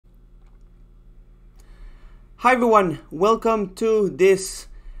Hi everyone, welcome to this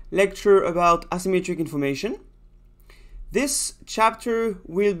lecture about asymmetric information. This chapter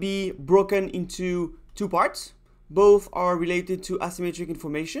will be broken into two parts. Both are related to asymmetric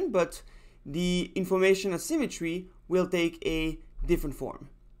information, but the information asymmetry will take a different form.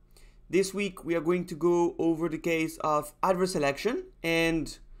 This week we are going to go over the case of adverse selection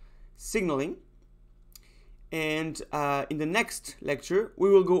and signaling. And in the next lecture, we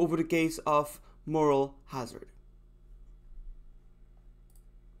will go over the case of moral hazard.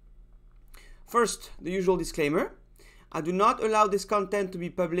 First, the usual disclaimer. I do not allow this content to be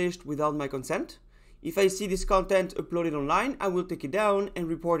published without my consent. If I see this content uploaded online, I will take it down and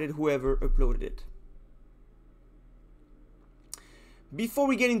report it whoever uploaded it. Before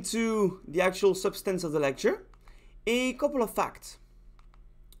we get into the actual substance of the lecture, a couple of facts.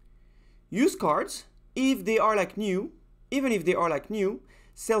 Used cars, even if they are like new,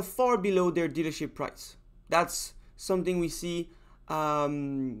 sell far below their dealership price. That's something we see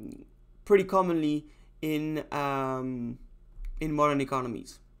pretty commonly in modern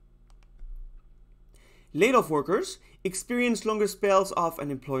economies. Laid-off workers experience longer spells of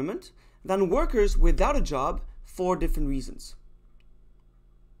unemployment than workers without a job for different reasons.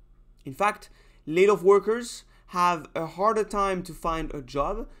 In fact, laid-off workers have a harder time to find a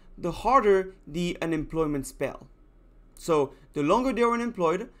job the harder the unemployment spell. So the longer they are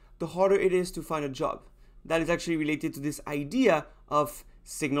unemployed, the harder it is to find a job. That is actually related to this idea of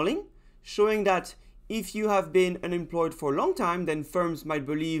signaling, showing that if you have been unemployed for a long time, then firms might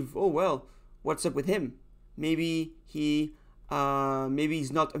believe, oh well, what's up with him? Maybe he's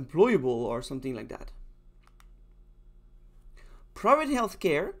not employable or something like that. Private health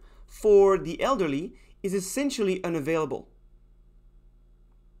care for the elderly is essentially unavailable.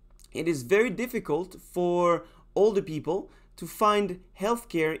 It is very difficult for older people to find health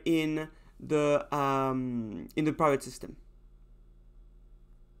care in the private system.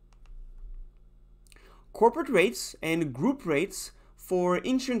 Corporate rates and group rates for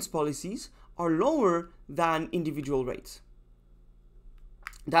insurance policies are lower than individual rates.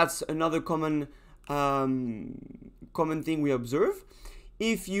 That's another common thing we observe.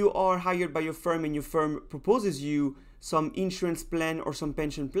 If you are hired by your firm and your firm proposes you some insurance plan or some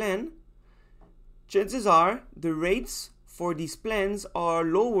pension plan, chances are the rates for these plans are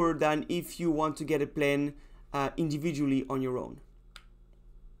lower than if you want to get a plan individually on your own.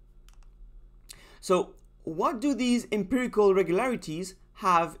 So, what do these empirical regularities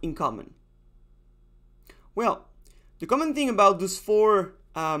have in common? Well, the common thing about those four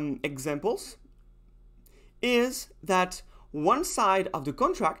examples is that one side of the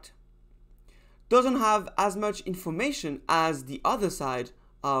contract doesn't have as much information as the other side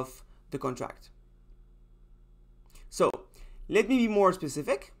of the contract. So, let me be more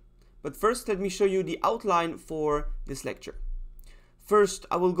specific, but first let me show you the outline for this lecture. First,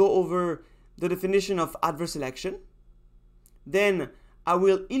 I will go over the definition of adverse selection. Then, I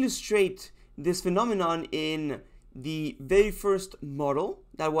will illustrate this phenomenon in the very first model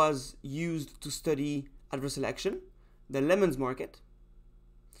that was used to study adverse selection, the Lemons market.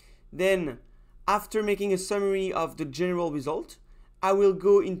 Then, after making a summary of the general result, I will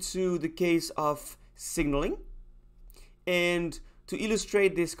go into the case of signaling. And to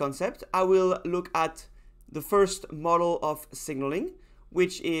illustrate this concept, I will look at the first model of signaling,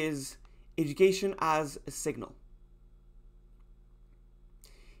 which is education as a signal.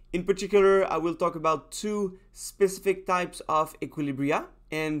 In particular, I will talk about two specific types of equilibria,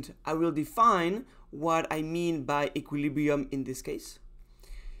 and I will define what I mean by equilibrium in this case: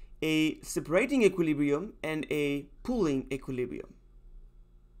 a separating equilibrium and a pooling equilibrium.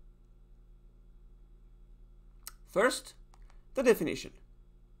 First, the definition.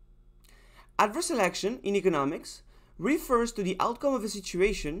 Adverse selection in economics refers to the outcome of a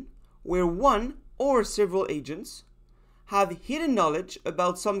situation where one or several agents have hidden knowledge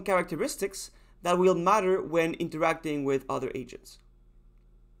about some characteristics that will matter when interacting with other agents.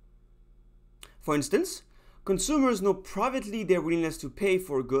 For instance, consumers know privately their willingness to pay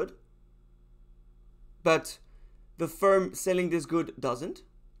for a good, but the firm selling this good doesn't.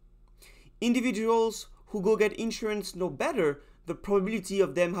 Individuals who go get insurance know better the probability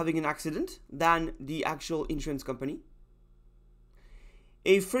of them having an accident than the actual insurance company.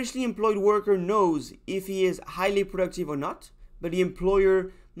 A freshly employed worker knows if he is highly productive or not, but the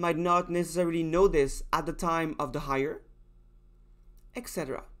employer might not necessarily know this at the time of the hire,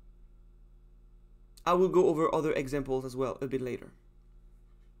 etc. I will go over other examples as well a bit later.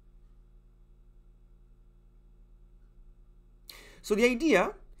 So the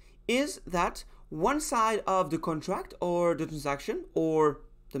idea is that one side of the contract or the transaction or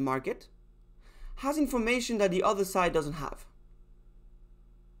the market has information that the other side doesn't have.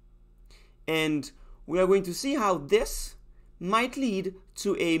 And we are going to see how this might lead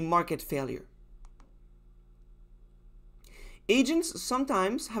to a market failure. Agents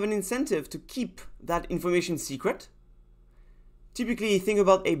sometimes have an incentive to keep that information secret. Typically, think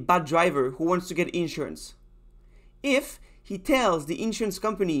about a bad driver who wants to get insurance. If he tells the insurance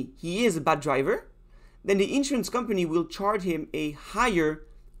company he is a bad driver, then the insurance company will charge him a higher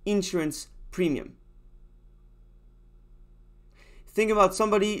insurance premium. Think about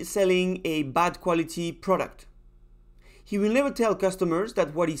somebody selling a bad quality product. He will never tell customers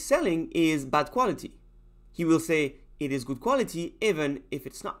that what he's selling is bad quality. He will say it is good quality even if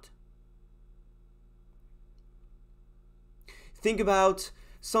it's not. Think about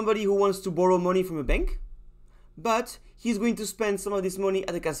somebody who wants to borrow money from a bank, but he's going to spend some of this money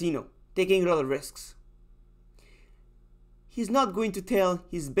at a casino, taking a lot of risks. He's not going to tell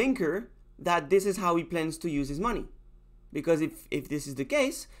his banker that this is how he plans to use his money. Because if this is the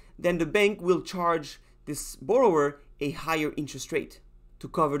case, then the bank will charge this borrower a higher interest rate to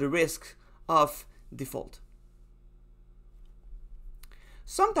cover the risk of default.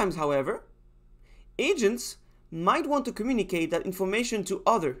 Sometimes, however, agents might want to communicate that information to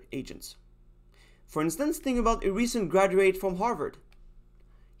other agents. For instance, think about a recent graduate from Harvard.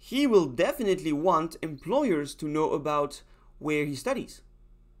 He will definitely want employers to know about where he studies.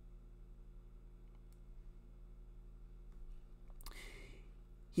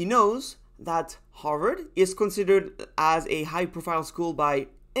 He knows that Harvard is considered as a high-profile school by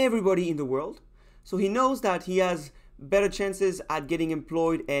everybody in the world, so he knows that he has better chances at getting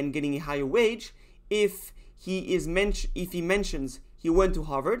employed and getting a higher wage if he mentions he went to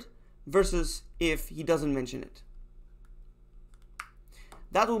Harvard versus if he doesn't mention it.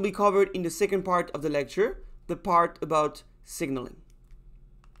 That will be covered in the second part of the lecture, the part about signaling.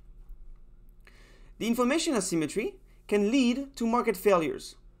 The information asymmetry can lead to market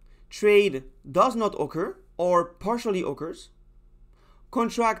failures. Trade does not occur or partially occurs.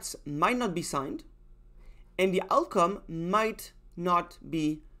 Contracts might not be signed, and the outcome might not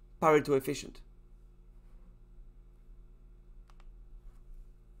be Pareto efficient.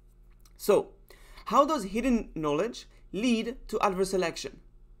 So, how does hidden knowledge lead to adverse selection?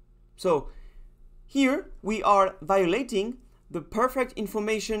 So, here we are violating the perfect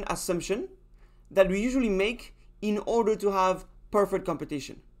information assumption that we usually make in order to have perfect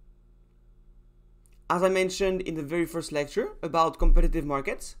competition. As I mentioned in the very first lecture about competitive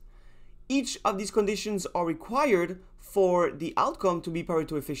markets, each of these conditions are required for the outcome to be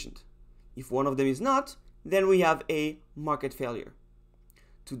Pareto efficient. If one of them is not, then we have a market failure.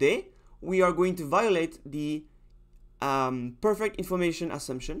 Today, we are going to violate the perfect information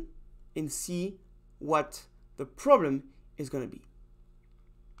assumption and see what the problem is going to be.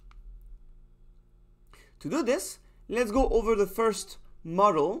 To do this, let's go over the first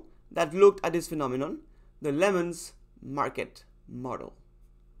model that looked at this phenomenon, the Lemons market model.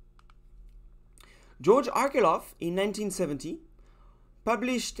 George Arkeloff in 1970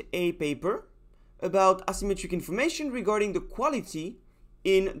 published a paper about asymmetric information regarding the quality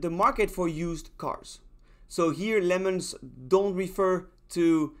in the market for used cars. So here lemons don't refer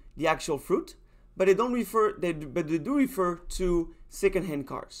to the actual fruit, but they do refer to second-hand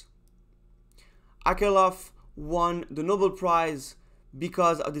cars. Arkeloff won the Nobel Prize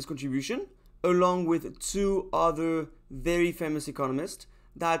because of this contribution, along with two other very famous economists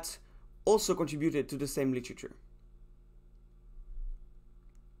that also contributed to the same literature.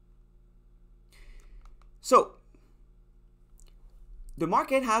 So, the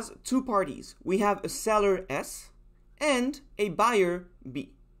market has two parties. We have a seller S and a buyer B.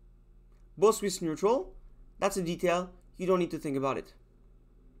 Both risk neutral. That's a detail. You don't need to think about it.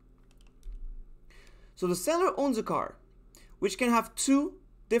 So the seller owns a car, which can have two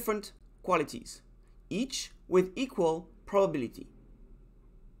different qualities, each with equal probability.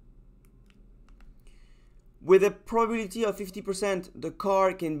 With a probability of 50%, the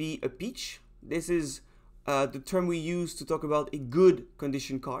car can be a peach. This is the term we use to talk about a good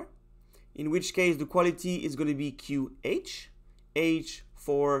condition car, in which case the quality is going to be QH, H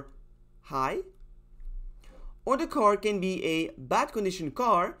for high. Or the car can be a bad condition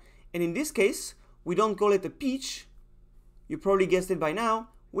car, and in this case, we don't call it a peach. You probably guessed it by now.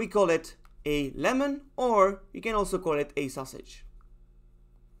 We call it a lemon, or you can also call it a sausage.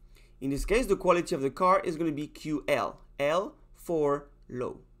 In this case, the quality of the car is going to be QL, L for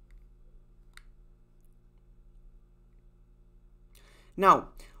low. Now,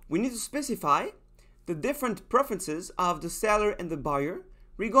 we need to specify the different preferences of the seller and the buyer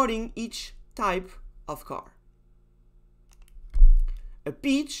regarding each type of car. a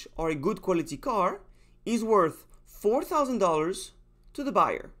peach or a good quality car is worth $4,000 to the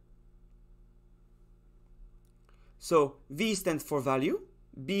buyer. So V stands for value,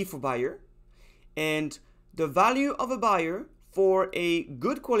 B for buyer, and the value of a buyer for a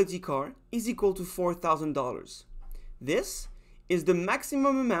good quality car is equal to $4,000. This is the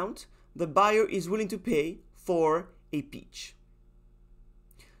maximum amount the buyer is willing to pay for a peach.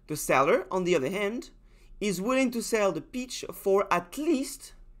 The seller, on the other hand, is willing to sell the peach for at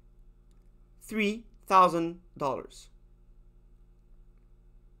least $3,000.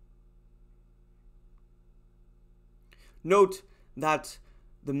 Note that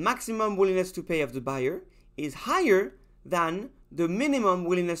the maximum willingness to pay of the buyer is higher than the minimum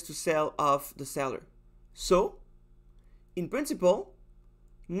willingness to sell of the seller. So, in principle,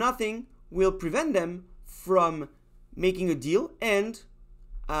 nothing will prevent them from making a deal, and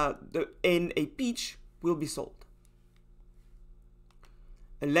a peach will be sold.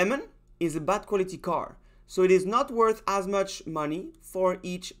 A lemon is a bad quality car, so it is not worth as much money for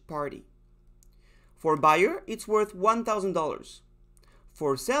each party. For a buyer, it's worth $1,000.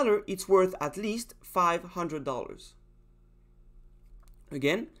 For a seller, it's worth at least $500.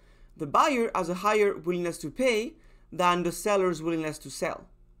 Again, the buyer has a higher willingness to pay than the seller's willingness to sell.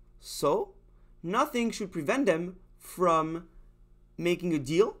 So, nothing should prevent them from making a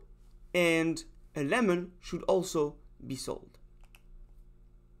deal, and a lemon should also be sold.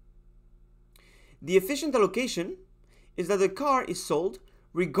 The efficient allocation is that the car is sold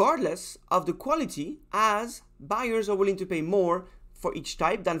regardless of the quality, as buyers are willing to pay more for each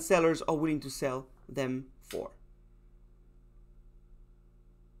type than sellers are willing to sell them for.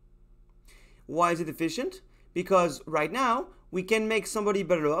 Why is it efficient? Because right now we can make somebody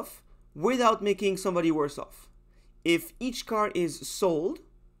better off without making somebody worse off. If each car is sold,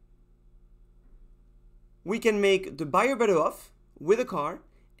 we can make the buyer better off with a car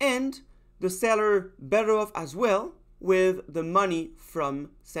and the seller better off as well with the money from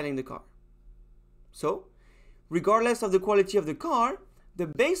selling the car. So, regardless of the quality of the car, the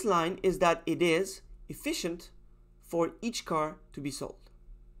baseline is that it is efficient for each car to be sold.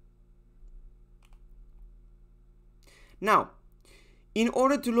 Now, in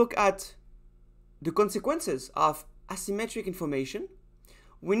order to look at the consequences of asymmetric information,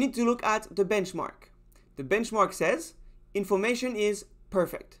 we need to look at the benchmark. The benchmark says information is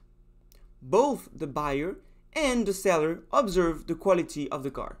perfect. Both the buyer and the seller observe the quality of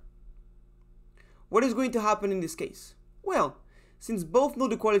the car. What is going to happen in this case? Well, since both know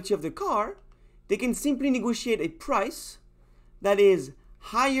the quality of the car, they can simply negotiate a price that is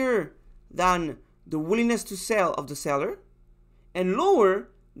higher than the willingness to sell of the seller and lower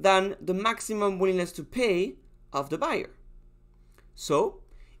than the maximum willingness to pay of the buyer. So,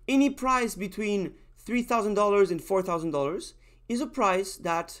 any price between $3,000 and $4,000 is a price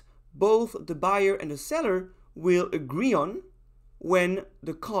that both the buyer and the seller will agree on when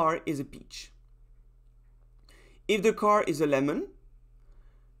the car is a peach. If the car is a lemon,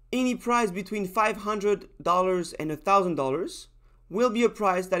 any price between $500 and $1,000 will be a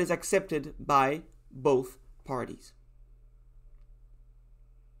price that is accepted by both parties.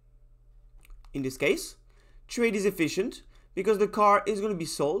 In this case, trade is efficient because the car is going to be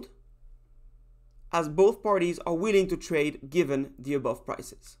sold as both parties are willing to trade given the above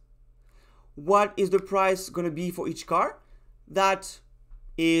prices. What is the price going to be for each car? That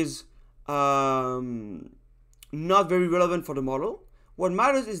is not very relevant for the model. What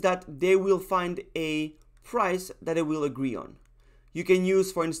matters is that they will find a price that they will agree on. You can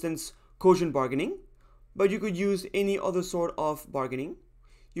use, for instance, quotient bargaining, but you could use any other sort of bargaining.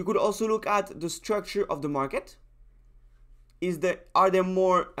 You could also look at the structure of the market. Are there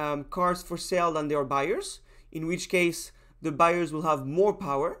more cars for sale than there are buyers? In which case, the buyers will have more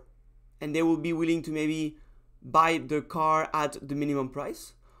power and they will be willing to maybe buy the car at the minimum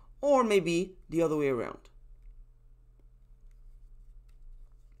price, or maybe the other way around.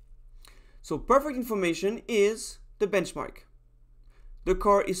 So perfect information is the benchmark. The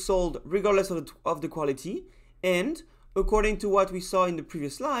car is sold regardless of the quality, and according to what we saw in the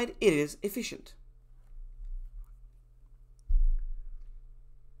previous slide, it is efficient.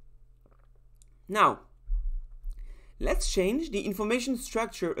 Now, let's change the information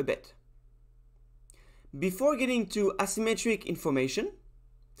structure a bit. Before getting to asymmetric information,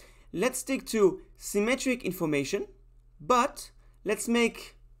 let's stick to symmetric information, but let's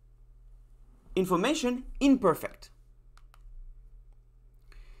make information imperfect.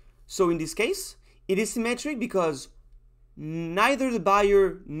 So in this case, it is symmetric because neither the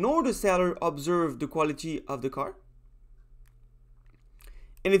buyer nor the seller observe the quality of the car.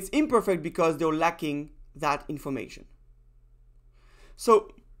 And it's imperfect because they're lacking that information.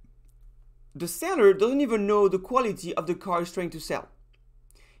 So the seller doesn't even know the quality of the car he's trying to sell.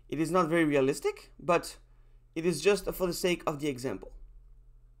 It is not very realistic, but it is just for the sake of the example.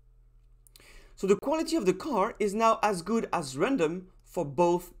 So the quality of the car is now as good as random for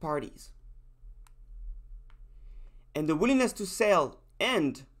both parties. And the willingness to sell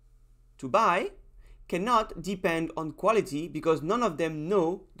and to buy cannot depend on quality because none of them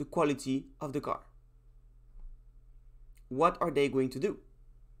know the quality of the car. What are they going to do?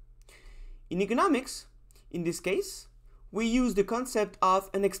 In economics, in this case, we use the concept of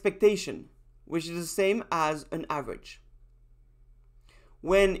an expectation, which is the same as an average.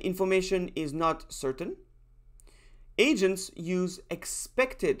 When information is not certain, agents use an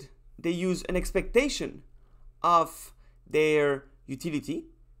expectation of their utility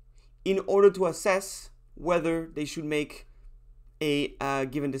in order to assess whether they should make a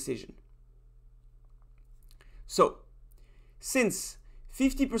given decision. So, since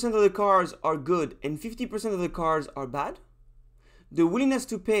 50% of the cars are good and 50% of the cars are bad, the willingness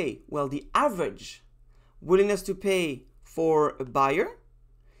to pay, well, the average willingness to pay for a buyer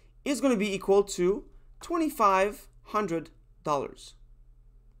is going to be equal to $2,500.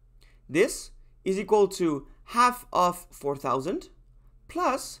 This is equal to half of 4,000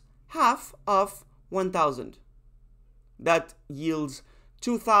 plus half of 1,000. That yields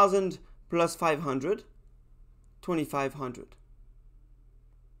 2,000 plus 500, 2,500.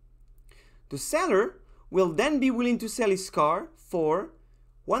 The seller will then be willing to sell his car for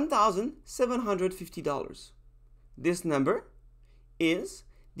 $1,750. This number is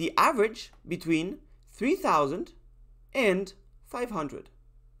the average between 3,000 and 500.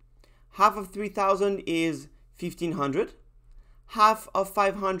 Half of 3,000 is 1,500. Half of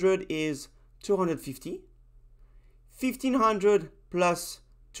 500 is 250. 1,500 plus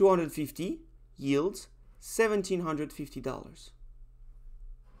 250 yields $1,750.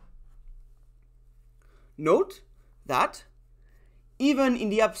 Note that even in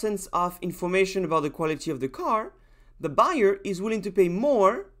the absence of information about the quality of the car, the buyer is willing to pay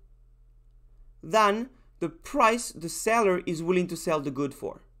more than the price the seller is willing to sell the good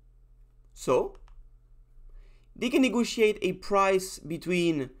for. So, they can negotiate a price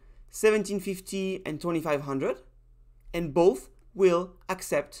between $1,750 and $2,500, and both will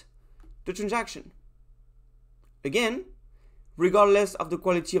accept the transaction. Again, regardless of the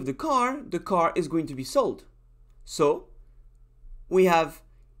quality of the car is going to be sold. So, we have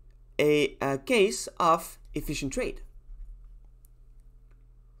a case of efficient trade.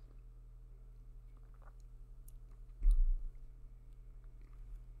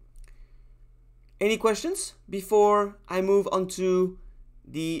 Any questions before I move on to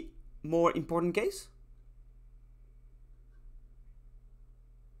the more important case?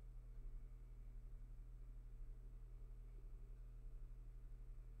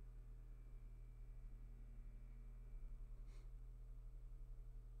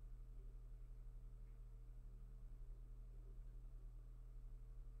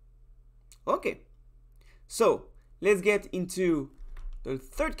 Okay, so let's get into the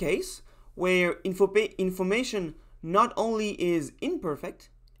third case where information not only is imperfect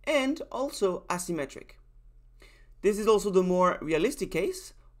and also asymmetric. This is also the more realistic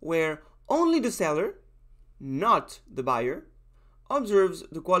case where only the seller, not the buyer, observes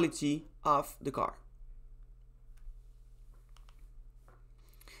the quality of the car.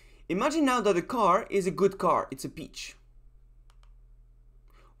 Imagine now that the car is a good car, it's a peach.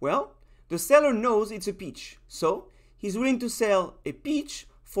 Well, the seller knows it's a peach, so he's willing to sell a peach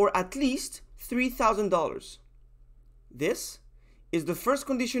for at least $3,000. This is the first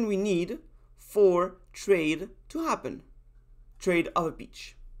condition we need for trade to happen. Trade of a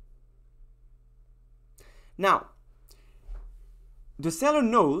peach. Now, the seller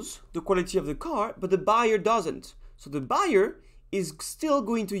knows the quality of the car, but the buyer doesn't. So the buyer is still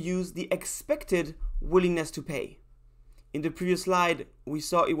going to use the expected willingness to pay. In the previous slide, we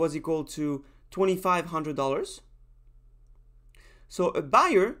saw it was equal to $2,500. So a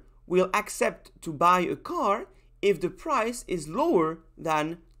buyer will accept to buy a car if the price is lower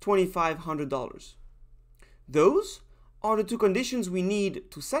than $2,500. Those are the two conditions we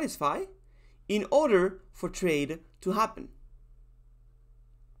need to satisfy in order for trade to happen.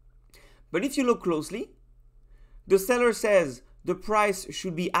 But if you look closely, the seller says the price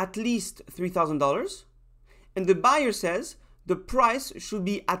should be at least $3,000, and the buyer says the price should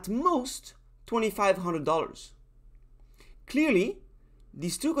be at most $2,500. Clearly,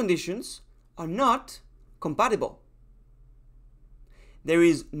 these two conditions are not compatible. There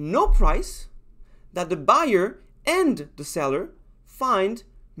is no price that the buyer and the seller find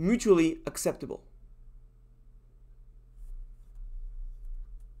mutually acceptable.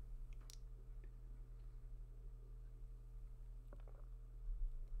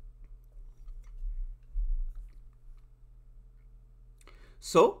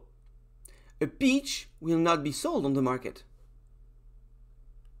 So, a peach will not be sold on the market.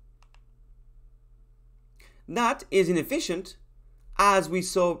 That is inefficient, as we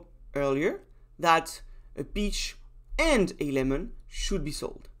saw earlier that a peach and a lemon should be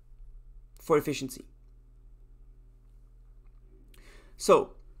sold for efficiency.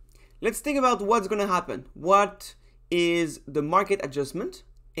 So, let's think about what's going to happen. What is the market adjustment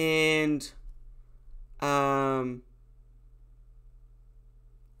and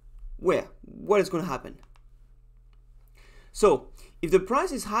what is going to happen? So, if the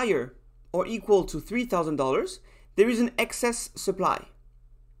price is higher or equal to $3,000, there is an excess supply.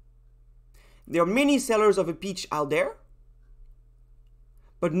 There are many sellers of a peach out there,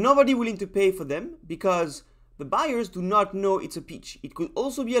 but nobody willing to pay for them because the buyers do not know it's a peach. It could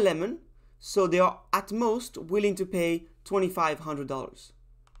also be a lemon, so they are at most willing to pay $2,500.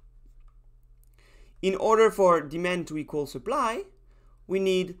 In order for demand to equal supply, we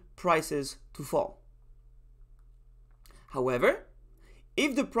need prices to fall. However,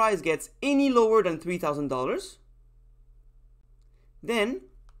 if the price gets any lower than $3,000, then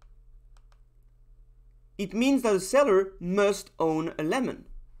it means that the seller must own a lemon.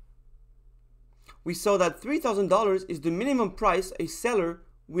 We saw that $3,000 is the minimum price a seller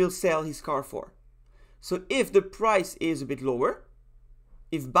will sell his car for. So if the price is a bit lower,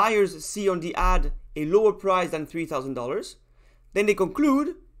 if buyers see on the ad a lower price than $3,000, then they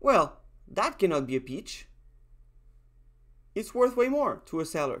conclude, well, that cannot be a peach. It's worth way more to a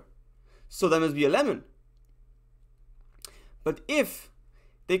seller. So that must be a lemon. But if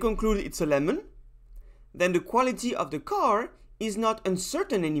they conclude it's a lemon, then the quality of the car is not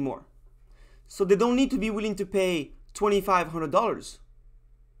uncertain anymore. So they don't need to be willing to pay $2,500.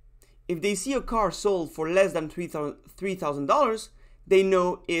 If they see a car sold for less than $3,000, they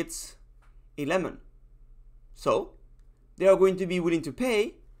know it's a lemon. So they are going to be willing to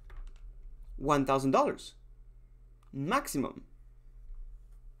pay $1,000 maximum.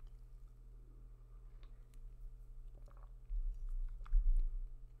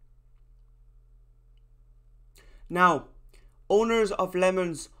 Now, owners of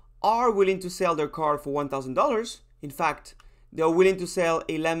lemons are willing to sell their car for $1,000. In fact, they are willing to sell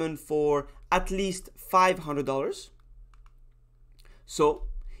a lemon for at least $500. So,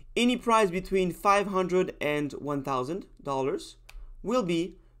 any price between $500 and $1,000 will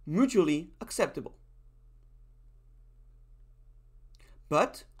be mutually acceptable.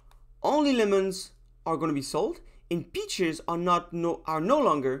 But only lemons are going to be sold, and peaches are no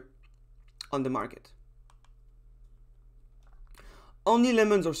longer on the market. Only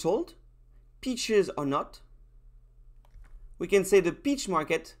lemons are sold, peaches are not. We can say the peach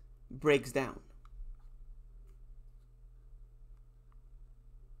market breaks down.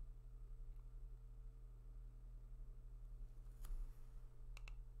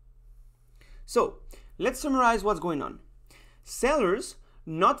 So, let's summarize what's going on. Sellers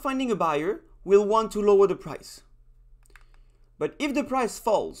not finding a buyer will want to lower the price. But if the price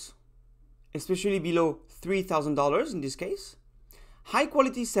falls, especially below $3,000 in this case, high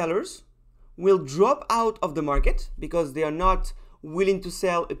quality sellers will drop out of the market because they are not willing to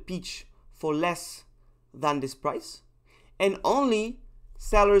sell a peach for less than this price, and only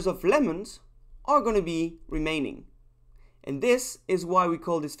sellers of lemons are going to be remaining. And this is why we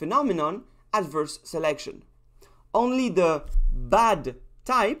call this phenomenon adverse selection. Only the bad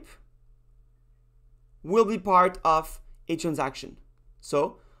type will be part of a transaction.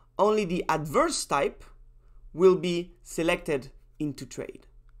 So only the adverse type will be selected into trade.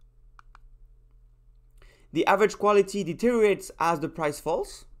 The average quality deteriorates as the price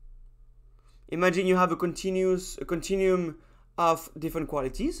falls. Imagine you have a continuum of different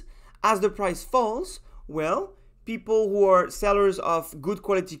qualities. As the price falls, well, people who are sellers of good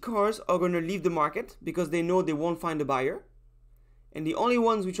quality cars are going to leave the market because they know they won't find a buyer. And the only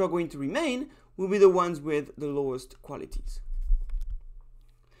ones which are going to remain will be the ones with the lowest qualities.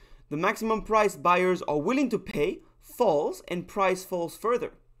 The maximum price buyers are willing to pay falls and price falls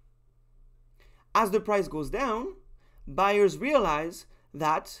further. As the price goes down, buyers realize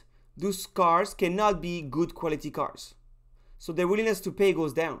that those cars cannot be good quality cars. So their willingness to pay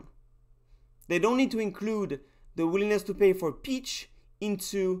goes down. They don't need to include the willingness to pay for peach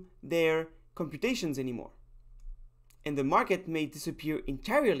into their computations anymore. And the market may disappear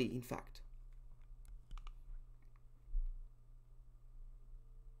entirely, in fact.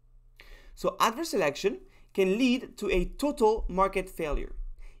 So adverse selection can lead to a total market failure.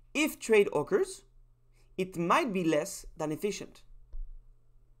 If trade occurs, it might be less than efficient.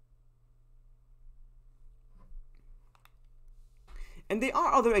 And there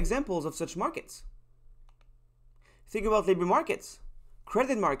are other examples of such markets. Think about labor markets.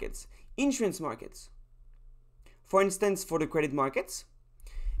 credit markets, insurance markets. For instance, for the credit markets,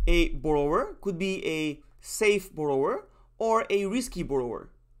 a borrower could be a safe borrower or a risky borrower.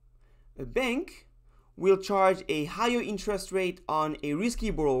 A bank will charge a higher interest rate on a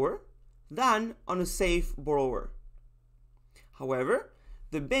risky borrower than on a safe borrower. However,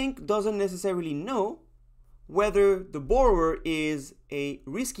 the bank doesn't necessarily know whether the borrower is a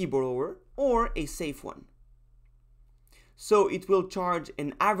risky borrower or a safe one. So it will charge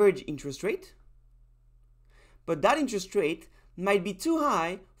an average interest rate, but that interest rate might be too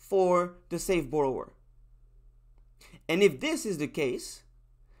high for the safe borrower. And if this is the case,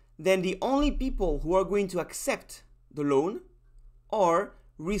 then the only people who are going to accept the loan are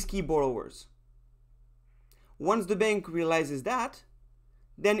risky borrowers. Once the bank realizes that,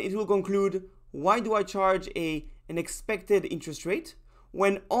 then it will conclude, why do I charge an expected interest rate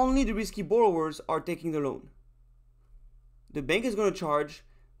when only the risky borrowers are taking the loan? The bank is going to charge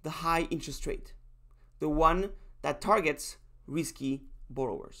the high interest rate, the one that targets risky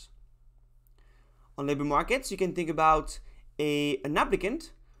borrowers. On labor markets, you can think about an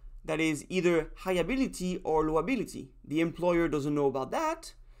applicant that is either high ability or low ability. The employer doesn't know about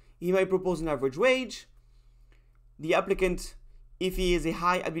that. He might propose an average wage. The applicant, if he is a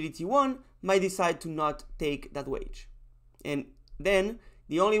high ability one, might decide to not take that wage. And then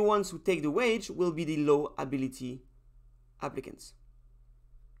the only ones who take the wage will be the low ability applicants,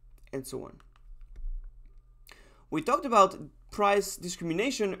 and so on. We talked about price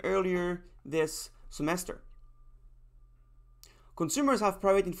discrimination earlier this semester. Consumers have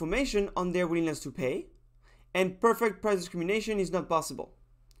private information on their willingness to pay, and perfect price discrimination is not possible.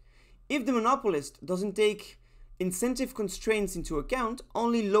 If the monopolist doesn't take incentive constraints into account,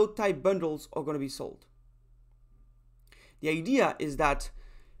 only low-type bundles are going to be sold. The idea is that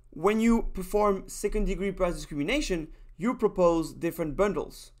when you perform second-degree price discrimination, you propose different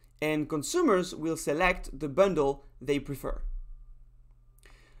bundles, and consumers will select the bundle they prefer.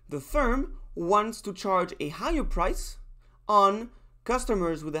 The firm wants to charge a higher price on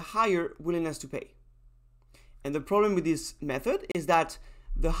customers with a higher willingness to pay. And the problem with this method is that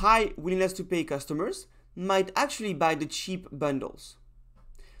the high willingness to pay customers might actually buy the cheap bundles.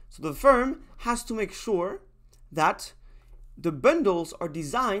 So the firm has to make sure that the bundles are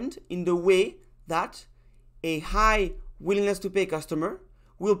designed in the way that a high willingness to pay customer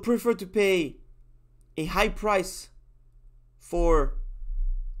will prefer to pay a high price for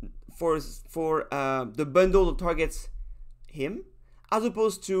the bundle that targets him, as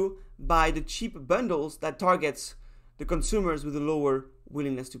opposed to buy the cheap bundles that targets the consumers with a lower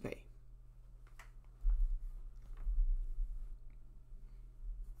willingness to pay.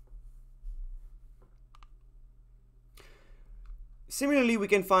 Similarly, we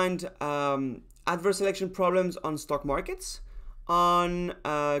can find adverse selection problems on stock markets, on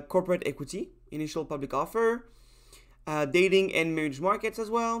corporate equity, initial public offer, dating and marriage markets as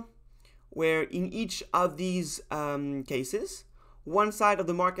well, where in each of these cases, one side of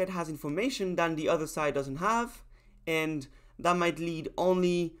the market has information that the other side doesn't have, and that might lead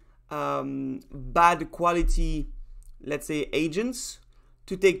only bad quality, let's say, agents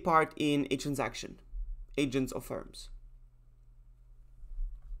to take part in a transaction, agents of firms.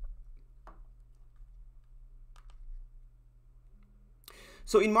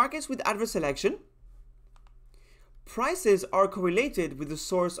 So in markets with adverse selection, prices are correlated with the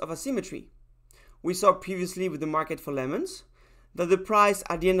source of asymmetry. We saw previously with the market for lemons that the price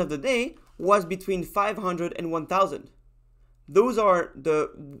at the end of the day was between 500 and 1,000. Those are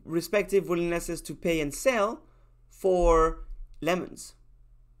the respective willingnesses to pay and sell for lemons.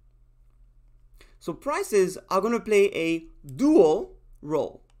 So prices are going to play a dual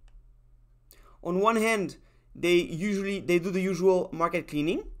role. On one hand, they do the usual market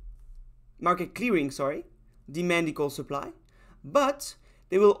clearing, demand equals supply, but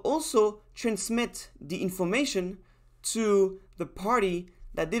they will also transmit the information to the party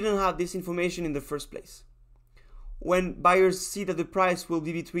that didn't have this information in the first place. When buyers see that the price will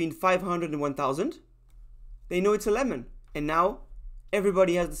be between 500 and 1,000, they know it's a lemon, and now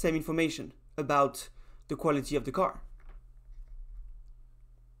everybody has the same information about the quality of the car.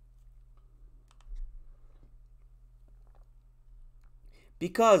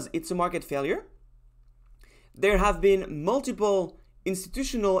 Because it's a market failure, there have been multiple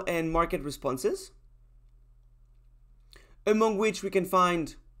institutional and market responses, among which we can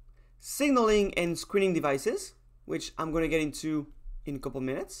find signaling and screening devices, which I'm going to get into in a couple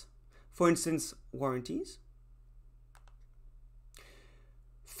minutes. For instance, warranties.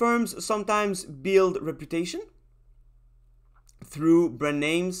 Firms sometimes build reputation through brand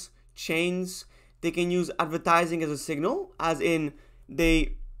names, chains. They can use advertising as a signal, as in,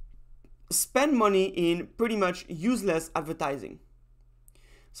 They spend money in pretty much useless advertising.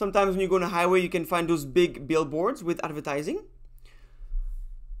 Sometimes when you go on a highway, you can find those big billboards with advertising.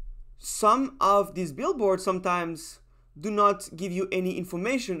 Some of these billboards sometimes do not give you any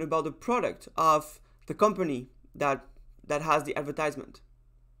information about the product of the company that has the advertisement.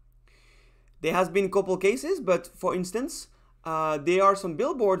 There has been a couple cases, but for instance, there are some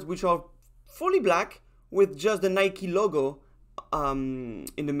billboards which are fully black with just the Nike logo in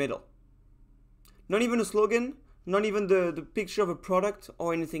the middle. Not even a slogan, not even the picture of a product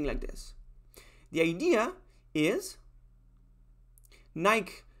or anything like this. The idea is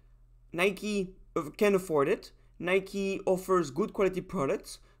Nike can afford it. Nike offers good quality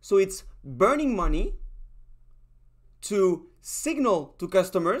products, so it's burning money to signal to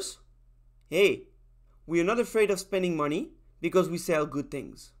customers, hey, we are not afraid of spending money because we sell good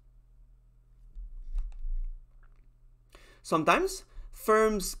things. Sometimes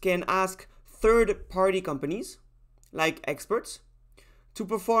firms can ask third-party companies, like experts, to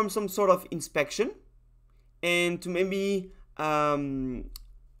perform some sort of inspection and to maybe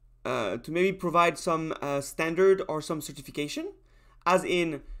provide some standard or some certification, as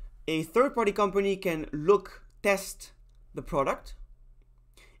in a third-party company can test the product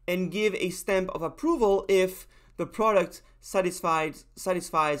and give a stamp of approval if the product satisfies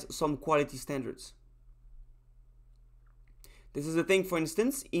some quality standards. This is a thing, for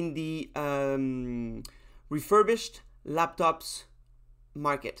instance, in the refurbished laptops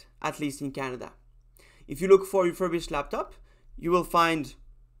market, at least in Canada. If you look for refurbished laptop, you will find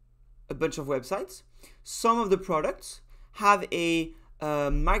a bunch of websites. Some of the products have a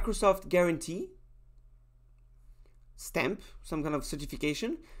Microsoft guarantee stamp, some kind of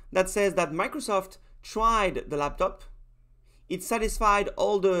certification that says that Microsoft tried the laptop, it satisfied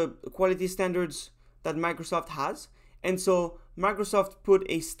all the quality standards that Microsoft has, and so Microsoft put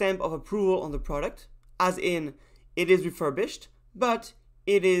a stamp of approval on the product, as in it is refurbished, but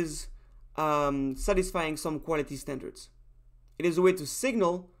it is satisfying some quality standards. It is a way to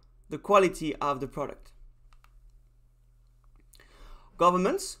signal the quality of the product.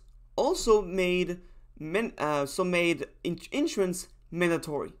 Governments also made insurance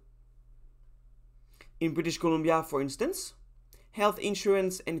mandatory. In British Columbia, for instance, health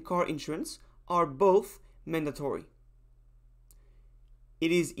insurance and car insurance are both mandatory.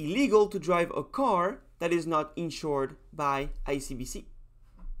 It is illegal to drive a car that is not insured by ICBC.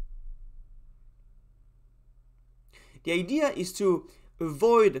 The idea is to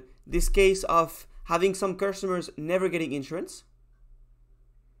avoid this case of having some customers never getting insurance,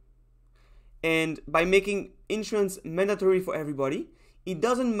 and by making insurance mandatory for everybody, it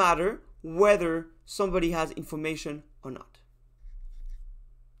doesn't matter whether somebody has information or not.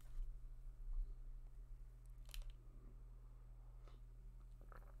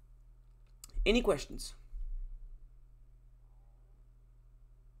 Any questions?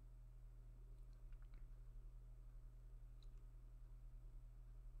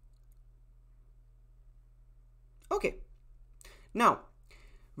 Okay, now,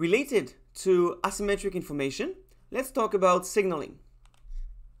 related to asymmetric information, let's talk about signaling.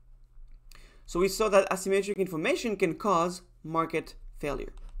 So we saw that asymmetric information can cause market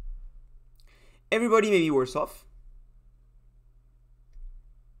failure. Everybody may be worse off.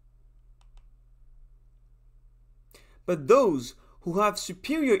 But those who have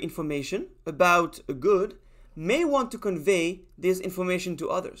superior information about a good may want to convey this information to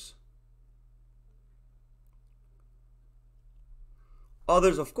others.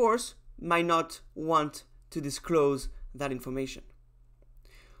 Others, of course, might not want to disclose that information.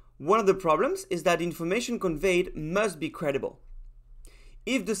 One of the problems is that the information conveyed must be credible.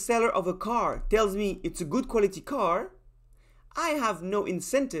 If the seller of a car tells me it's a good quality car, I have no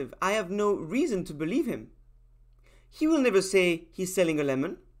incentive, I have no reason to believe him. He will never say he's selling a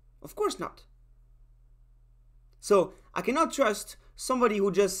lemon. Of course not. So I cannot trust somebody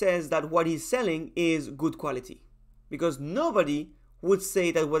who just says that what he's selling is good quality, because nobody would say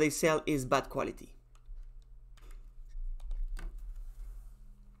that what they sell is bad quality.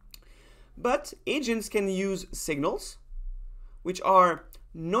 But agents can use signals, which are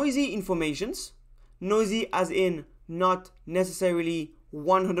noisy informations, noisy as in not necessarily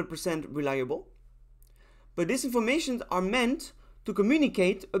 100% reliable, but these informations are meant to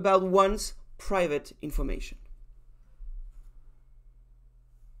communicate about one's private information.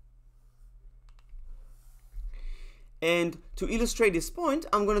 And to illustrate this point,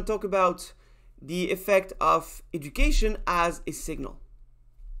 I'm going to talk about the effect of education as a signal.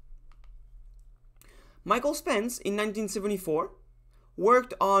 Michael Spence in 1974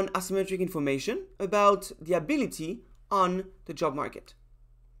 worked on asymmetric information about the ability on the job market.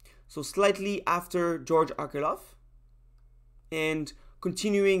 So slightly after George Akerlof, and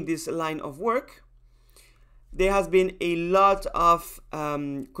continuing this line of work, there has been a lot of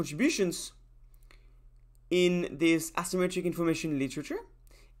contributions in this asymmetric information literature,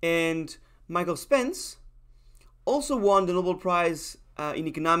 and Michael Spence also won the Nobel Prize in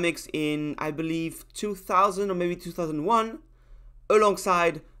economics in, I believe, 2000 or maybe 2001,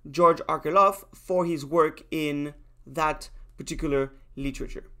 alongside George Akerlof for his work in that particular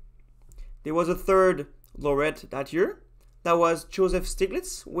literature. There was a third laureate that year. That was Joseph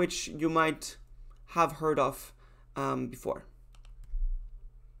Stiglitz, which you might have heard of before.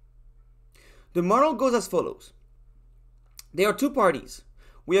 The model goes as follows. There are two parties.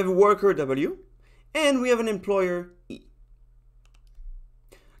 We have a worker W and we have an employer E.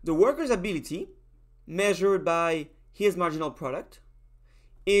 The worker's ability, measured by his marginal product,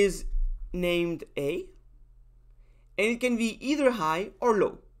 is named A, and it can be either high or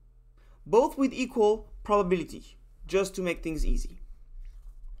low, both with equal probability, just to make things easy.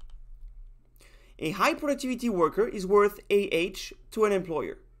 A high productivity worker is worth AH to an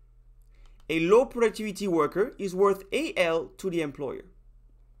employer. A low productivity worker is worth AL to the employer.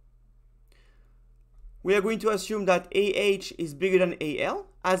 We are going to assume that AH is bigger than AL,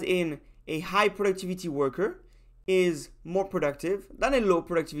 as in a high productivity worker is more productive than a low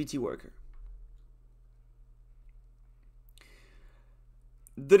productivity worker.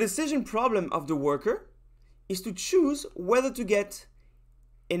 The decision problem of the worker is to choose whether to get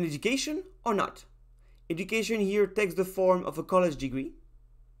an education or not. Education here takes the form of a college degree.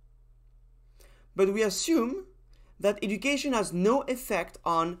 But we assume that education has no effect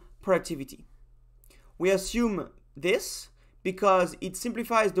on productivity. We assume this because it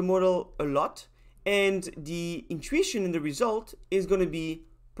simplifies the model a lot, and the intuition in the result is going to be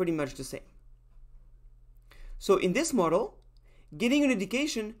pretty much the same. So in this model, getting an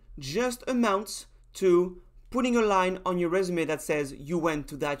education just amounts to putting a line on your resume that says you went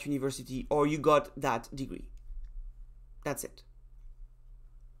to that university or you got that degree. That's it.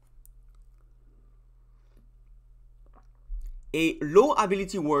 A low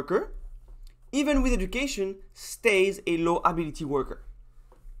ability worker, even with education, stays a low ability worker.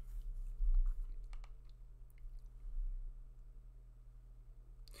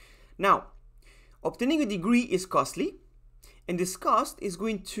 Now, obtaining a degree is costly, and this cost is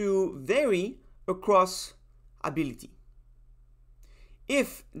going to vary across ability.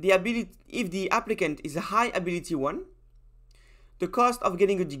 If the applicant is a high ability one, the cost of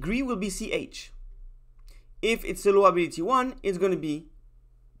getting a degree will be CH. If it's a low ability one, it's going to be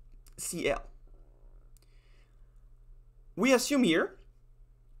CL. We assume here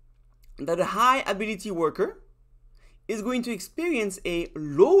that a high ability worker is going to experience a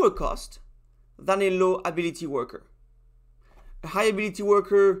lower cost than a low ability worker. A high ability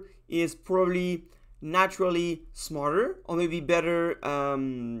worker is probably naturally smarter or maybe better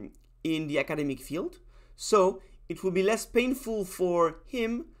in the academic field, so it will be less painful for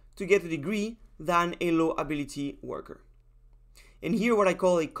him to get a degree than a low ability worker. And here what I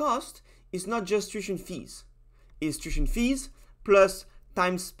call a cost is not just tuition fees. It's tuition fees plus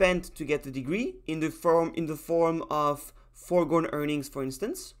time spent to get the degree in the form of foregone earnings, for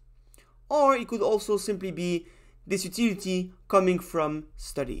instance. Or it could also simply be this utility coming from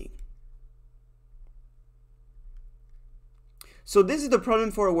studying. So this is the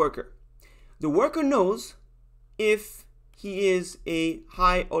problem for a worker. The worker knows if he is a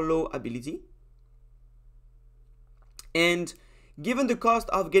high or low ability. And given the cost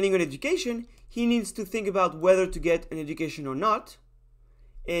of getting an education, he needs to think about whether to get an education or not.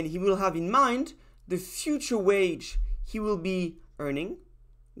 And he will have in mind the future wage he will be earning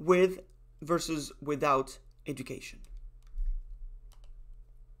with versus without education.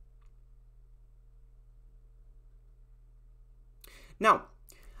 Now,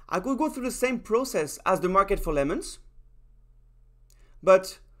 I could go through the same process as the market for lemons,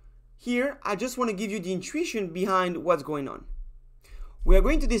 but here I just want to give you the intuition behind what's going on. We are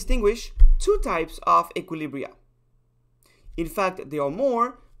going to distinguish two types of equilibria. In fact, there are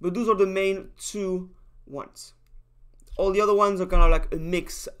more, but those are the main two ones. All the other ones are kind of like a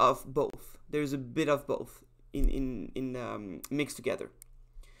mix of both. There's a bit of both mixed together.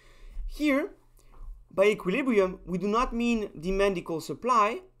 Here, by equilibrium, we do not mean demand equals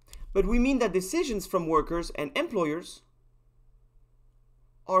supply, but we mean that decisions from workers and employers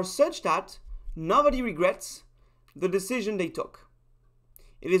are such that nobody regrets the decision they took.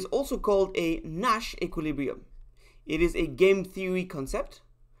 It is also called a Nash equilibrium. It is a game theory concept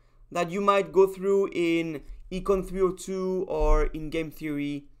that you might go through in ECON 302 or in game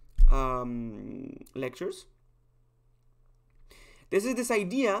theory lectures. This is this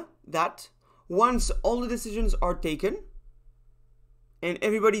idea that once all the decisions are taken and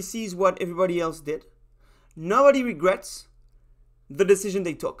everybody sees what everybody else did, nobody regrets the decision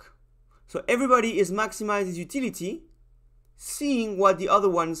they took. So everybody is maximizing his utility, seeing what the other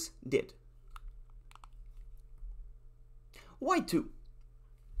ones did. Why two?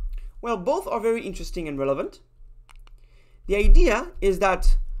 Well, both are very interesting and relevant. The idea is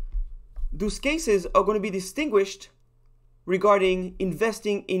that those cases are going to be distinguished regarding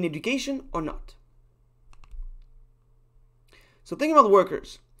investing in education or not. So think about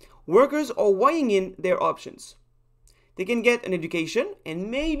workers. Workers are weighing in their options. They can get an education and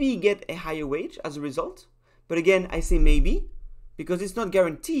maybe get a higher wage as a result. But again, I say maybe because it's not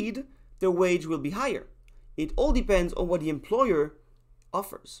guaranteed their wage will be higher. It all depends on what the employer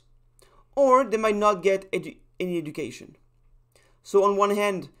offers. Or they might not get any education. So on one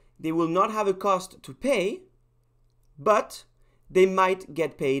hand, they will not have a cost to pay, but they might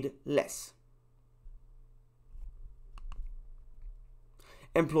get paid less.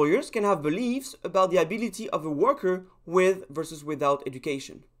 Employers can have beliefs about the ability of a worker with versus without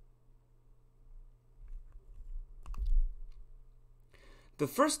education. The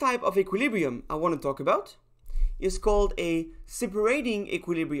first type of equilibrium I want to talk about is called a separating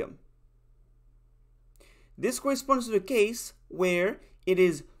equilibrium. This corresponds to the case where it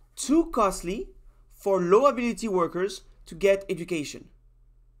is too costly for low ability workers to get education,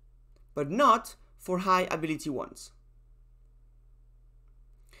 but not for high ability ones.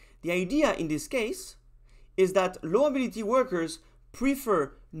 The idea in this case is that low ability workers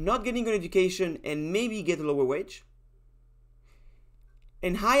prefer not getting an education and maybe get a lower wage,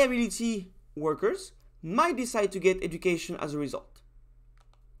 and high ability workers might decide to get education as a result.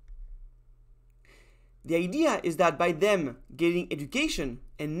 The idea is that by them getting education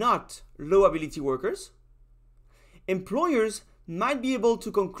and not low ability workers, employers might be able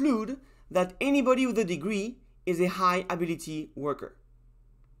to conclude that anybody with a degree is a high ability worker,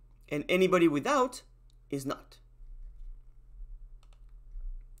 and anybody without is not.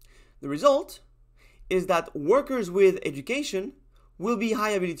 The result is that workers with education will be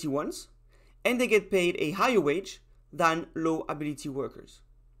high ability ones, and they get paid a higher wage than low ability workers.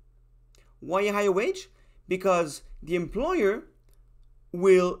 Why a higher wage? Because the employer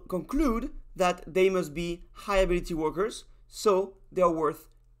will conclude that they must be high ability workers, so they are worth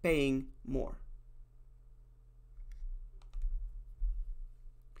paying more.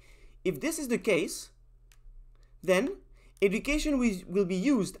 If this is the case, then education will be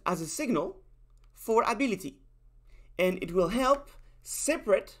used as a signal for ability, and it will help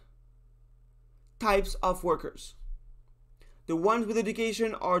separate types of workers. The ones with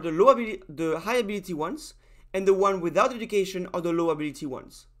education are the high ability ones, and the one without education are the low ability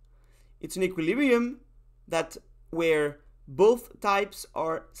ones. It's an equilibrium where both types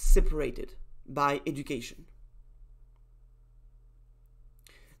are separated by education.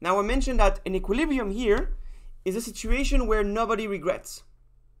 Now I mentioned that an equilibrium here is a situation where nobody regrets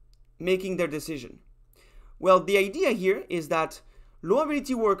making their decision. Well, the idea here is that low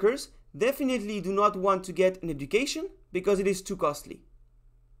ability workers definitely do not want to get an education because it is too costly.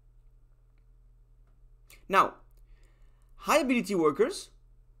 Now, high ability workers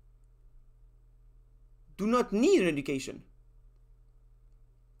do not need an education,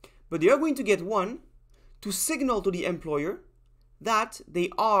 but they are going to get one to signal to the employer that they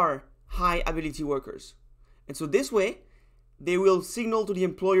are high ability workers. And so this way, they will signal to the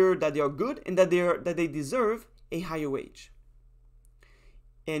employer that they are good and that they deserve a higher wage.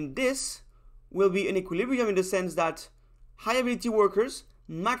 And this will be an equilibrium in the sense that high ability workers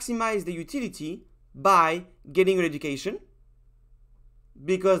maximize the utility by getting an education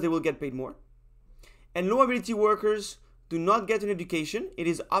because they will get paid more. And low ability workers do not get an education. It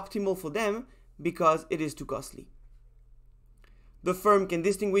is optimal for them because it is too costly. The firm can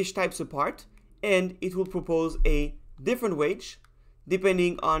distinguish types apart, and it will propose a different wage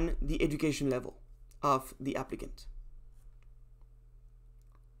depending on the education level of the applicant.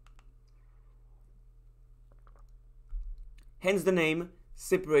 Hence the name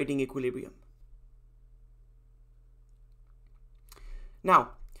separating equilibrium.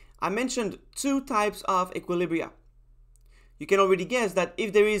 Now, I mentioned two types of equilibria. You can already guess that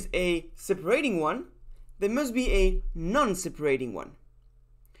if there is a separating one, there must be a non-separating one.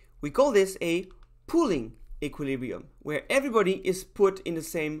 We call this a pooling equilibrium, where everybody is put in the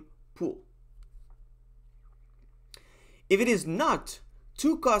same pool. If it is not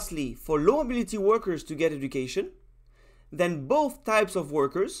too costly for low ability workers to get education, then both types of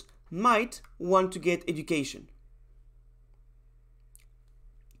workers might want to get education.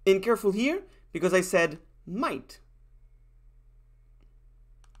 And careful here, because I said might.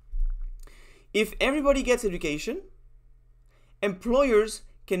 If everybody gets education, employers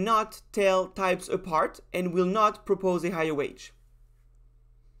cannot tell types apart and will not propose a higher wage.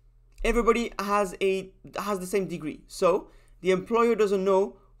 Everybody has the same degree, so the employer doesn't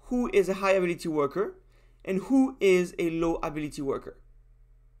know who is a high ability worker and who is a low ability worker.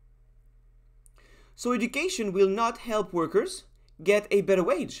 So education will not help workers get a better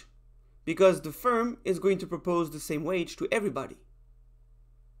wage because the firm is going to propose the same wage to everybody.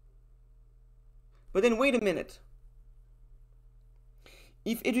 But then wait a minute.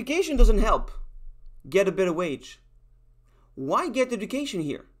 If education doesn't help get a better wage, why get education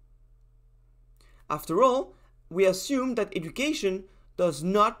here? After all, we assume that education does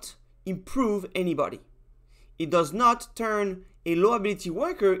not improve anybody. It does not turn a low ability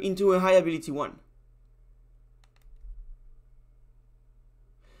worker into a high ability one.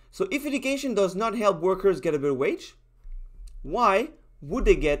 So if education does not help workers get a better wage, why would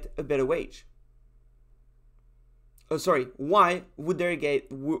they get a better wage? Why would they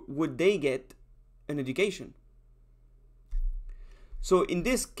get an education? So in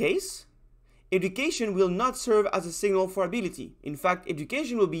this case, education will not serve as a signal for ability. In fact,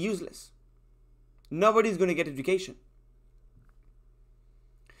 education will be useless. Nobody is going to get education.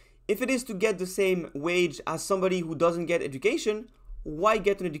 If it is to get the same wage as somebody who doesn't get education, why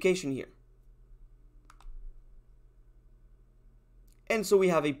get an education here? And so we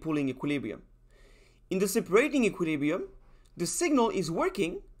have a pooling equilibrium. In the separating equilibrium, the signal is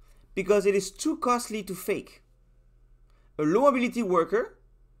working because it is too costly to fake. A low ability worker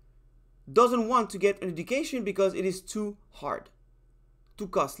doesn't want to get an education because it is too hard, too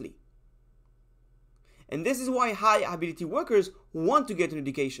costly. And this is why high ability workers want to get an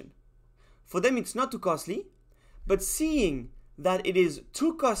education. For them it's not too costly, but seeing that it is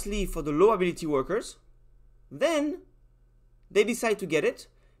too costly for the low ability workers, then they decide to get it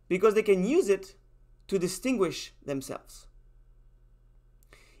because they can use it to distinguish themselves.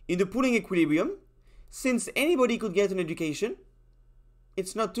 In the pooling equilibrium, since anybody could get an education,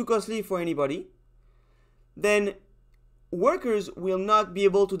 it's not too costly for anybody, then workers will not be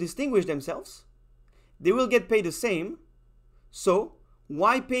able to distinguish themselves. They will get paid the same. So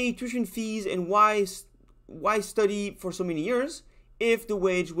why pay tuition fees and why study for so many years if the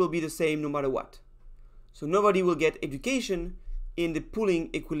wage will be the same no matter what? So nobody will get education in the pooling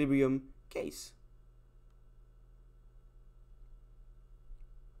equilibrium case.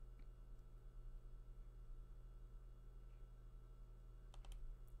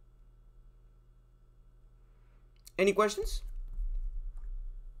 Any questions?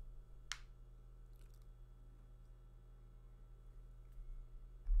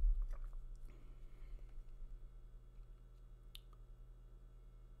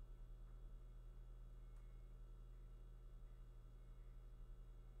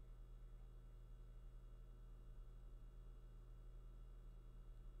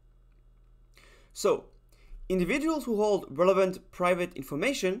 So, individuals who hold relevant private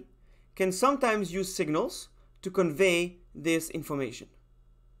information can sometimes use signals to convey this information.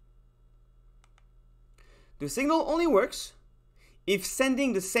 The signal only works if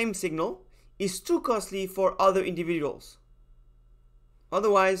sending the same signal is too costly for other individuals.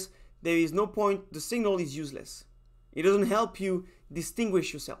 Otherwise, there is no point, the signal is useless. It doesn't help you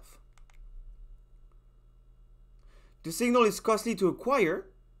distinguish yourself. The signal is costly to acquire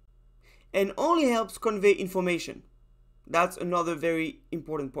and only helps convey information. That's another very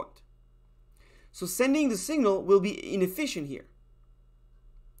important point. So sending the signal will be inefficient here.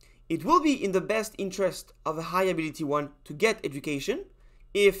 It will be in the best interest of a high ability one to get education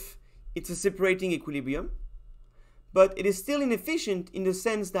if it's a separating equilibrium, but it is still inefficient in the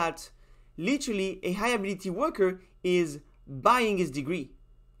sense that literally a high ability worker is buying his degree,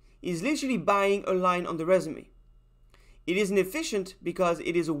 is literally buying a line on the resume. It is inefficient because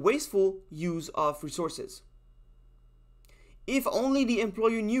it is a wasteful use of resources. If only the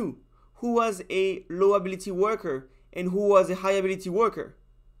employer knew who was a low ability worker and who was a high ability worker,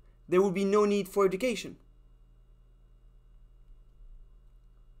 there would be no need for education.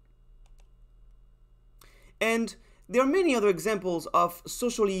 And there are many other examples of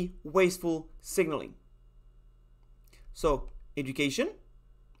socially wasteful signaling. So, education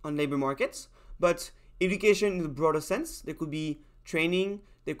on labor markets, but education in the broader sense. There could be training,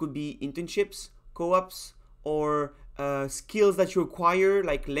 there could be internships, co-ops, or skills that you acquire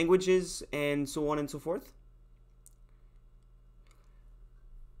like languages and so on and so forth.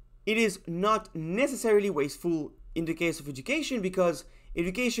 It is not necessarily wasteful in the case of education because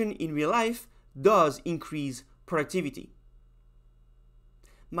education in real life does increase productivity.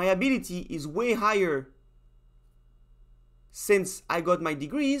 My ability is way higher since I got my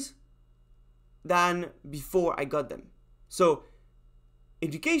degrees than before I got them. So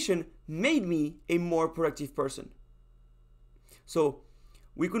education made me a more productive person. So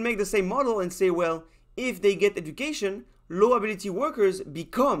we could make the same model and say, well, if they get education, low ability workers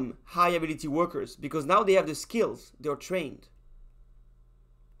become high ability workers because now they have the skills, they're trained.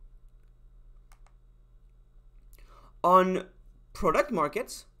 On product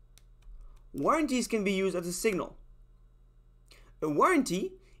markets, warranties can be used as a signal. A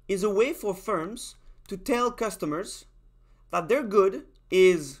warranty is a way for firms to tell customers that their good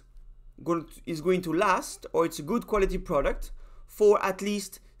is going to last, or it's a good quality product for at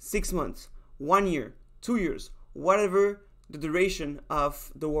least 6 months, 1 year, 2 years, whatever the duration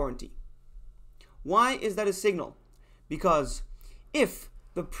of the warranty. Why is that a signal? Because if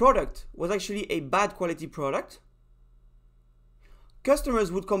the product was actually a bad quality product,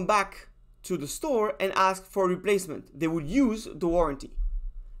 customers would come back to the store and ask for a replacement. They would use the warranty,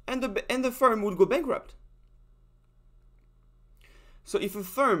 and the firm would go bankrupt. So if a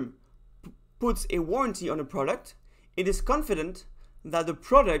firm puts a warranty on a product, it is confident that the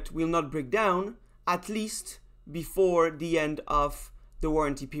product will not break down at least before the end of the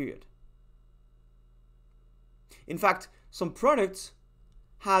warranty period. In fact, some products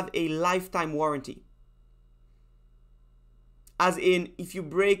have a lifetime warranty. As in, if you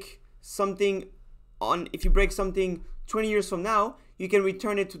break something 20 years from now, you can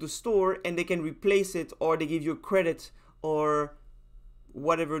return it to the store and they can replace it, or they give you credit, or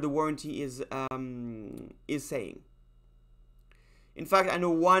whatever the warranty is saying. In fact, I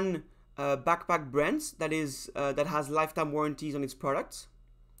know one backpack brand that has lifetime warranties on its products,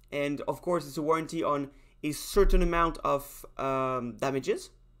 and of course it's a warranty on a certain amount of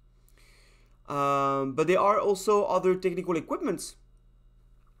damages. But there are also other technical equipments.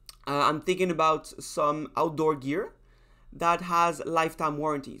 I'm thinking about some outdoor gear that has lifetime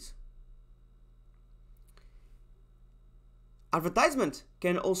warranties. Advertisement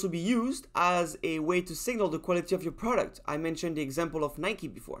can also be used as a way to signal the quality of your product. I mentioned the example of Nike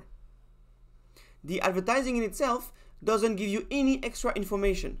before. The advertising in itself doesn't give you any extra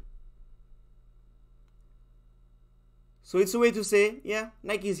information. So it's a way to say, yeah,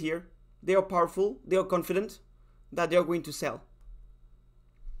 Nike is here. They are powerful. They are confident that they are going to sell.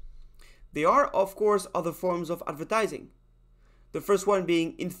 There are, of course, other forms of advertising. The first one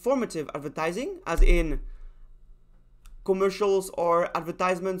being informative advertising, as in commercials or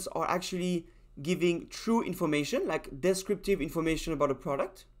advertisements are actually giving true information, like descriptive information about a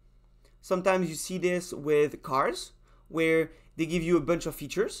product. Sometimes you see this with cars, where they give you a bunch of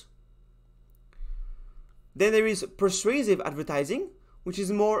features. Then there is persuasive advertising, which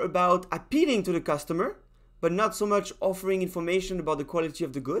is more about appealing to the customer, but not so much offering information about the quality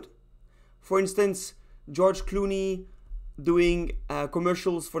of the good. For instance, George Clooney doing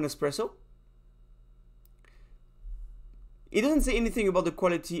commercials for Nespresso. It doesn't say anything about the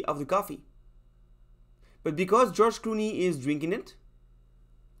quality of the coffee. But because George Clooney is drinking it,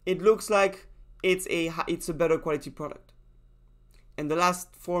 it looks like it's a better quality product. And the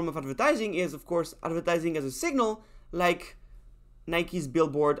last form of advertising is, of course, advertising as a signal, like Nike's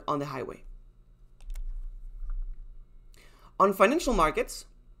billboard on the highway. On financial markets,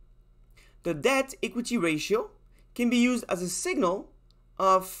 the debt-equity ratio can be used as a signal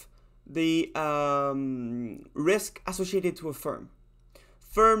of the risk associated to a firm.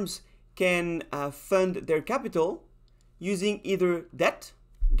 Firms can fund their capital using either debt,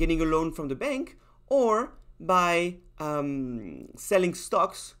 getting a loan from the bank, or by selling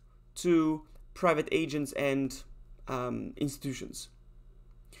stocks to private agents and institutions.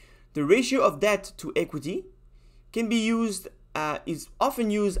 The ratio of debt to equity can be used, is often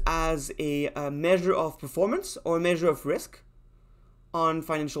used as a measure of performance or a measure of risk on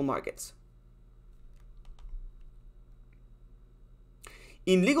financial markets.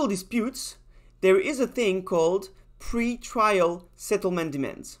 In legal disputes, there is a thing called pre-trial settlement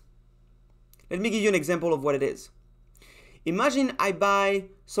demands. Let me give you an example of what it is. Imagine I buy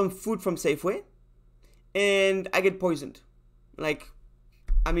some food from Safeway and I get poisoned. Like,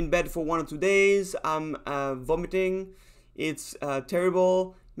 I'm in bed for 1 or 2 days, I'm vomiting, it's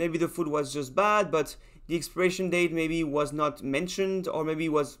terrible, maybe the food was just bad, but the expiration date maybe was not mentioned, or maybe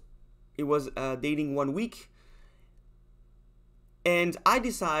it was dating 1 week. And I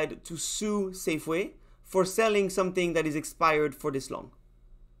decide to sue Safeway for selling something that is expired for this long,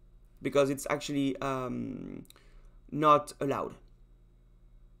 because it's actually not allowed.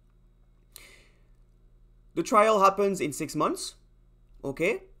 The trial happens in 6 months.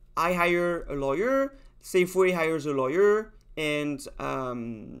 Okay, I hire a lawyer, Safeway hires a lawyer, and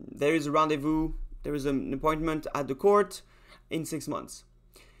there is a rendezvous, there is an appointment at the court in 6 months.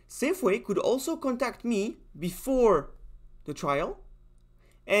 Safeway could also contact me before the trial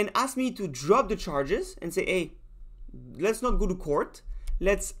and ask me to drop the charges and say, hey, let's not go to court.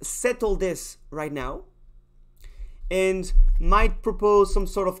 Let's settle this right now. And might propose some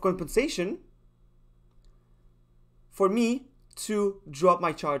sort of compensation for me to drop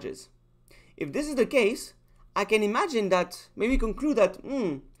my charges. If this is the case, I can imagine that, maybe conclude that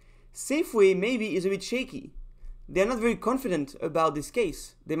Safeway maybe is a bit shaky. They're not very confident about this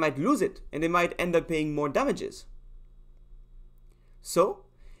case. They might lose it and they might end up paying more damages. So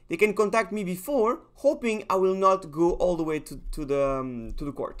they can contact me before, hoping I will not go all the way to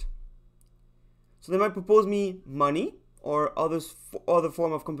the court. So they might propose me money or other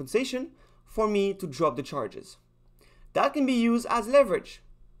form of compensation for me to drop the charges. That can be used as leverage.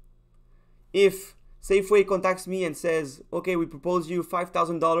 If Safeway contacts me and says, okay, we propose you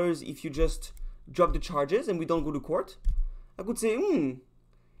 $5,000 if you just drop the charges and we don't go to court, I could say,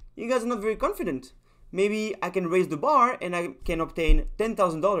 you guys are not very confident. Maybe I can raise the bar and I can obtain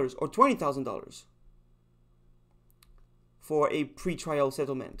 $10,000 or $20,000 for a pre-trial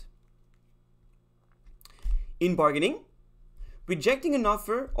settlement. In bargaining, rejecting an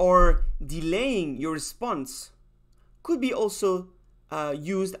offer or delaying your response could be also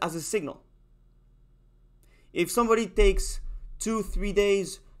used as a signal. If somebody takes 2-3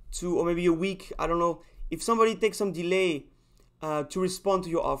 days or maybe a week, I don't know, if somebody takes some delay to respond to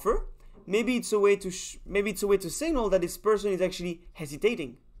your offer, maybe it's a way to signal that this person is actually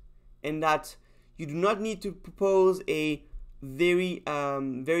hesitating, and that you do not need to propose a very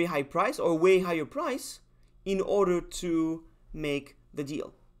high price or way higher price in order to make the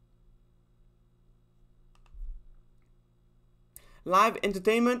deal. Live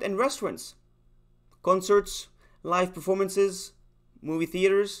entertainment and restaurants, concerts, live performances, movie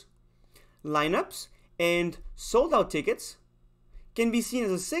theaters, lineups, and sold out tickets can be seen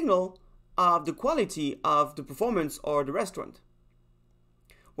as a signal of the quality of the performance or the restaurant.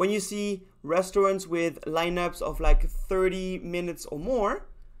 When you see restaurants with lineups of like 30 minutes or more,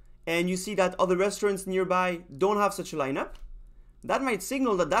 and you see that other restaurants nearby don't have such a lineup, that might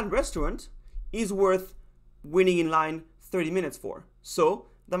signal that that restaurant is worth waiting in line 30 minutes for. So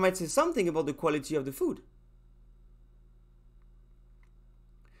that might say something about the quality of the food.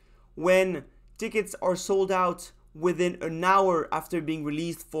 When tickets are sold out within an hour after being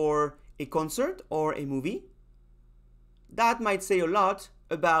released for a concert or a movie, that might say a lot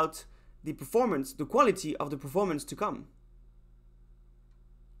about the performance, the quality of the performance to come.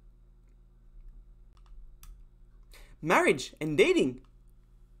 Marriage and dating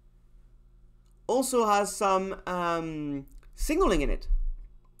also has some signaling in it.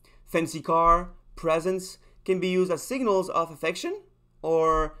 Fancy car, presents can be used as signals of affection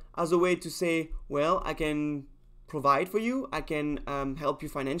or as a way to say, well, I can provide for you, I can help you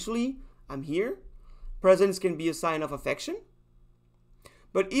financially, I'm here. Presents can be a sign of affection.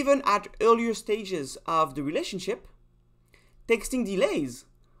 But even at earlier stages of the relationship, texting delays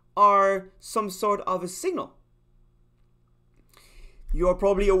are some sort of a signal. You are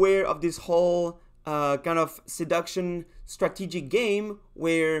probably aware of this whole kind of seduction strategic game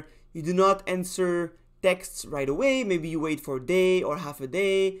where you do not answer texts right away. Maybe you wait for a day or half a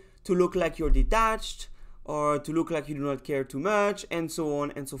day to look like you're detached or to look like you do not care too much, and so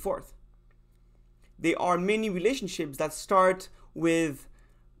on and so forth. There are many relationships that start with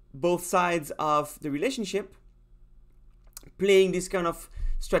both sides of the relationship playing this kind of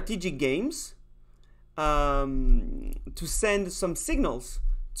strategic games to send some signals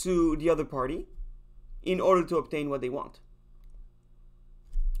to the other party in order to obtain what they want.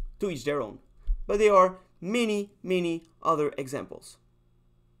 To each their own. But there are many, many other examples.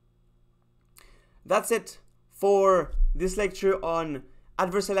 That's it for this lecture on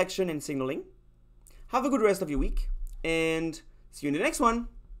adverse selection and signaling. Have a good rest of your week and see you in the next one.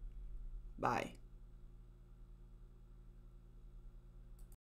 Bye.